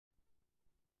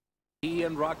He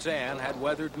and Roxanne had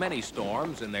weathered many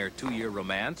storms in their 2-year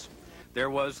romance.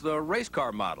 There was the race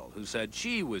car model who said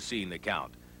she was seeing the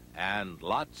Count, and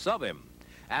lots of him.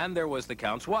 And there was the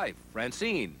Count's wife,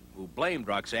 Francine, who blamed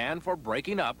Roxanne for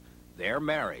breaking up their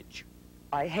marriage.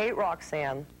 I hate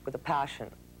Roxanne with a passion.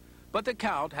 But the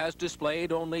Count has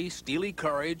displayed only steely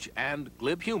courage and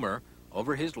glib humor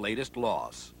over his latest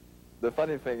loss. The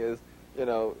funny thing is, you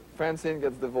know, Francine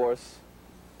gets divorced,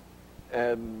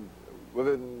 and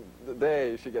within the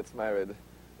day she gets married.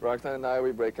 Roxanne and I,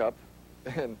 we break up,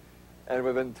 and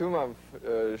within 2 months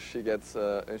she gets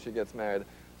married.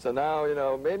 So now, you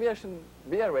know, maybe I shouldn't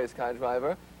be a race car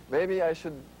driver. Maybe I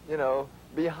should, you know,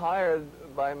 be hired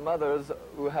by mothers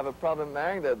who have a problem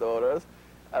marrying their daughters.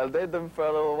 I'll date them for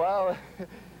a little while,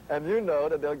 and you know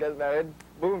that they'll get married,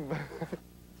 boom.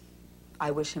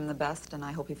 I wish him the best, and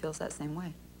I hope he feels that same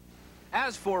way.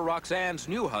 As for Roxanne's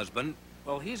new husband,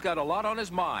 well, he's got a lot on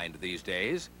his mind these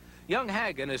days. Young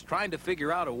Hagen is trying to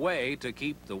figure out a way to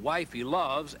keep the wife he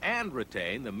loves and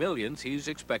retain the millions he's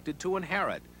expected to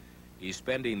inherit. He's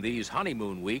spending these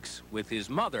honeymoon weeks with his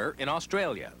mother in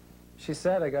Australia. She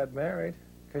said I got married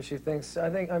because she thinks,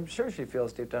 I'm sure she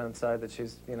feels deep down inside that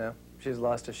she's, you know, she's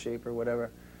lost a sheep or whatever.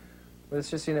 But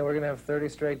it's just, you know, we're going to have 30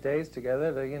 straight days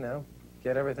together to, you know,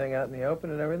 get everything out in the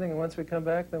open and everything. And once we come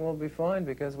back, then we'll be fine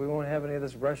because we won't have any of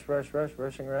this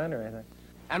rushing around or anything.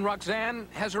 And Roxanne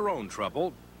has her own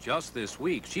trouble. Just this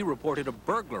week, she reported a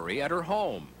burglary at her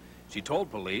home. She told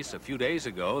police a few days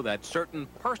ago that certain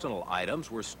personal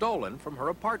items were stolen from her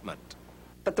apartment.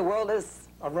 But the world is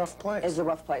a rough place. Is a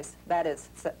rough place. That's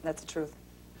the truth.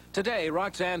 Today,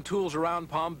 Roxanne tools around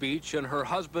Palm Beach in her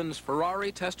husband's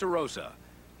Ferrari Testarossa.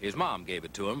 His mom gave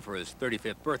it to him for his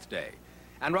 35th birthday.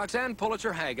 And Roxanne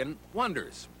Pulitzer Hagen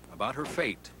wonders about her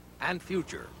fate and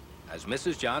future as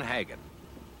Mrs. John Hagen.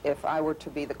 If I were to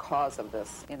be the cause of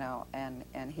this, you know,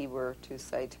 and he were to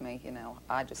say to me, you know,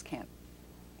 I just can't,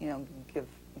 you know,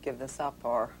 give this up,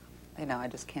 or, you know, I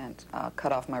just can't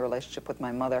cut off my relationship with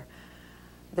my mother,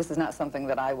 this is not something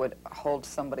that I would hold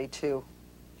somebody to.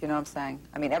 You know what I'm saying?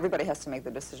 I mean, everybody has to make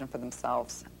the decision for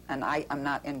themselves, and I'm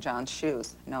not in John's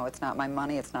shoes. No, it's not my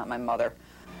money, it's not my mother.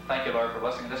 Thank you, Lord, for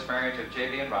blessing this marriage of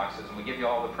J.B. and Rox's, and we give you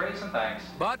all the praise and thanks.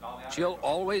 But she'll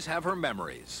always have her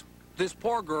memories. This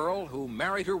poor girl who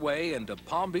married her way into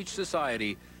Palm Beach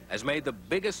society has made the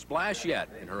biggest splash yet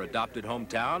in her adopted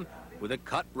hometown with a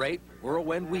cut-rate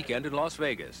whirlwind weekend in Las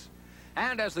Vegas.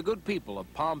 And as the good people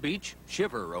of Palm Beach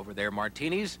shiver over their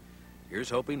martinis, here's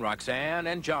hoping Roxanne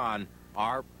and John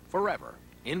are forever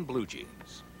in blue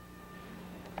jeans.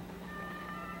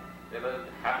 They lived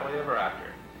happily ever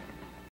after.